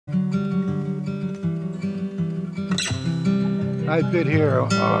I've been here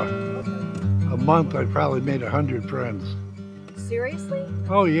a month. I've probably made 100 friends. Seriously?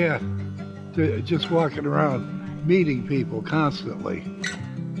 Oh yeah, just walking around, meeting people constantly.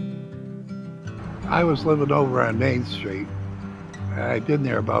 I was living over on Main Street. I've been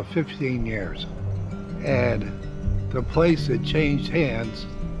there about 15 years. And the place had changed hands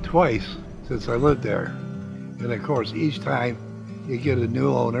twice since I lived there. And of course, each time you get a new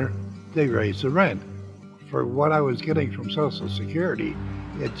owner, they raise the rent. For what I was getting from Social Security,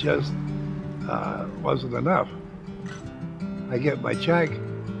 it just wasn't enough. I get my check,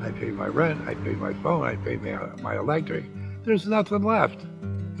 I pay my rent, I pay my phone, I pay my electric. There's nothing left.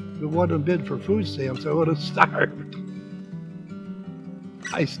 If it wouldn't have been for food stamps, I would have starved.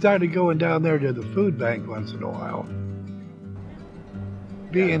 I started going down there to the food bank once in a while.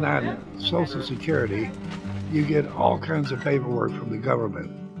 Being on Social Security, you get all kinds of paperwork from the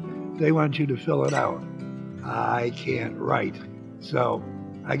government. They want you to fill it out. I can't write. So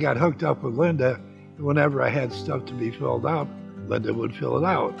I got hooked up with Linda. Whenever I had stuff to be filled out, Linda would fill it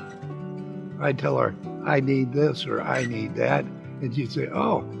out. I'd tell her, I need this or I need that. And she'd say,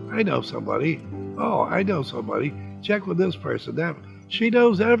 oh, I know somebody. Oh, I know somebody. Check with this person. That. She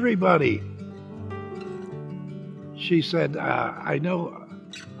knows everybody. She said, I know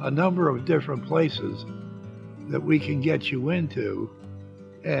a number of different places that we can get you into,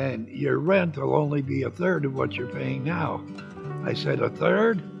 and your rent will only be 1/3 of what you're paying now. I said,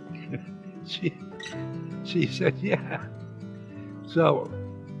 1/3? She said, yeah. So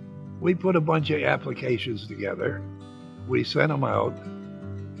we put a bunch of applications together. We sent them out,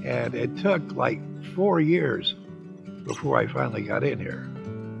 and it took like 4 years before I finally got in here.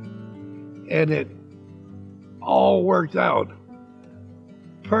 And it all worked out.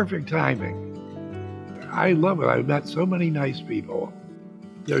 Perfect timing. I love it. I've met so many nice people.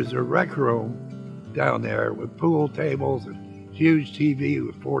 There's a rec room down there with pool tables and huge TV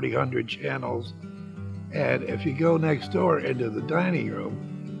with 4,000 channels. And if you go next door into the dining room,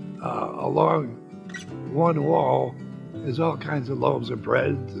 along one wall is all kinds of loaves of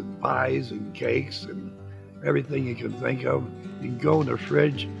bread and pies and cakes and everything you can think of. You can go in the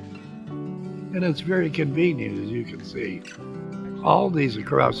fridge, and it's very convenient, as you can see. Aldi's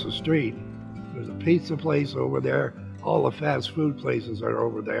across the street. There's a pizza place over there. All the fast food places are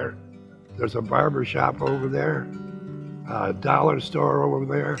over there. There's a barber shop over there, a dollar store over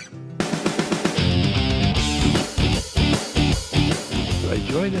there. So I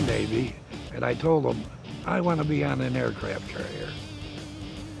joined the Navy, and I told them, I want to be on an aircraft carrier.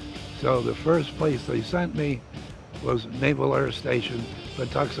 So the first place they sent me was Naval Air Station,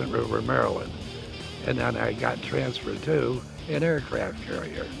 Patuxent River, Maryland. And then I got transferred to an aircraft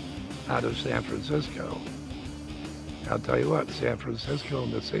carrier out of San Francisco. I'll tell you what, San Francisco in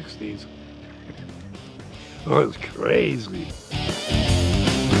the 60s was crazy.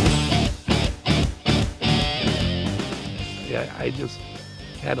 Yeah, I just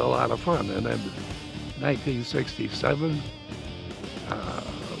had a lot of fun. And then 1967,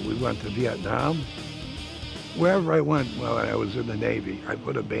 we went to Vietnam. Wherever I went while I was in the Navy, I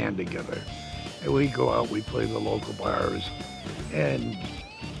put a band together. And we go out, we play the local bars, and,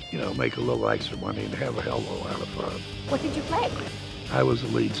 you know, make a little extra money and have a hell of a lot of fun. What did you play? I was the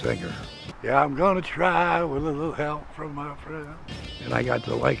lead singer. Yeah, I'm gonna try with a little help from my friend. And I got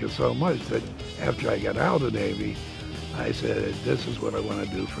to like it so much that after I got out of the Navy, I said, this is what I want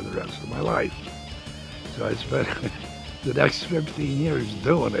to do for the rest of my life. So I spent the next 15 years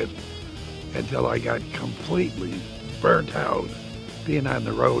doing it until I got completely burnt out, being on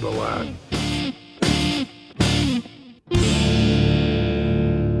the road a lot.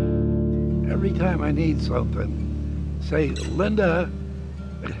 Every time I need something, say, Linda,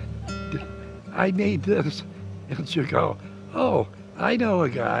 I need this. And she'll go, oh, I know a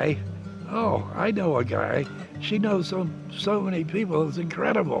guy. Oh, I know a guy. She knows so many people, it's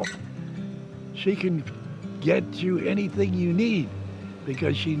incredible. She can get you anything you need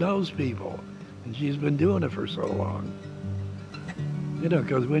because she knows people and she's been doing it for so long. You know,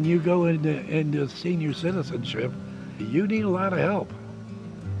 because when you go into senior citizenship, you need a lot of help.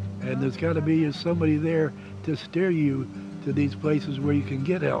 And there's got to be somebody there to steer you to these places where you can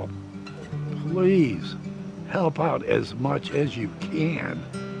get help. Please help out as much as you can.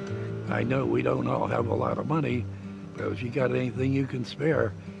 I know we don't all have a lot of money, but if you got anything you can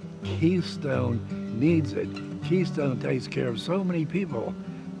spare, Keystone needs it. Keystone takes care of so many people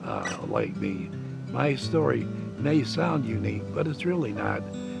like me. My story may sound unique, but it's really not.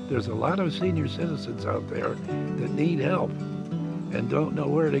 There's a lot of senior citizens out there that need help and don't know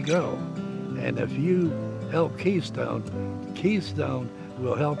where to go. And if you help Keystone, Keystone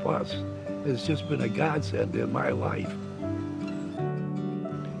will help us. It's just been a godsend in my life.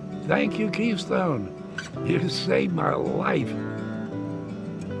 Thank you, Keystone. You saved my life.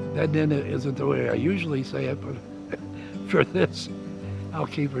 That then isn't the way I usually say it, but for this, I'll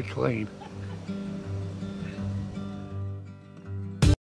keep it clean.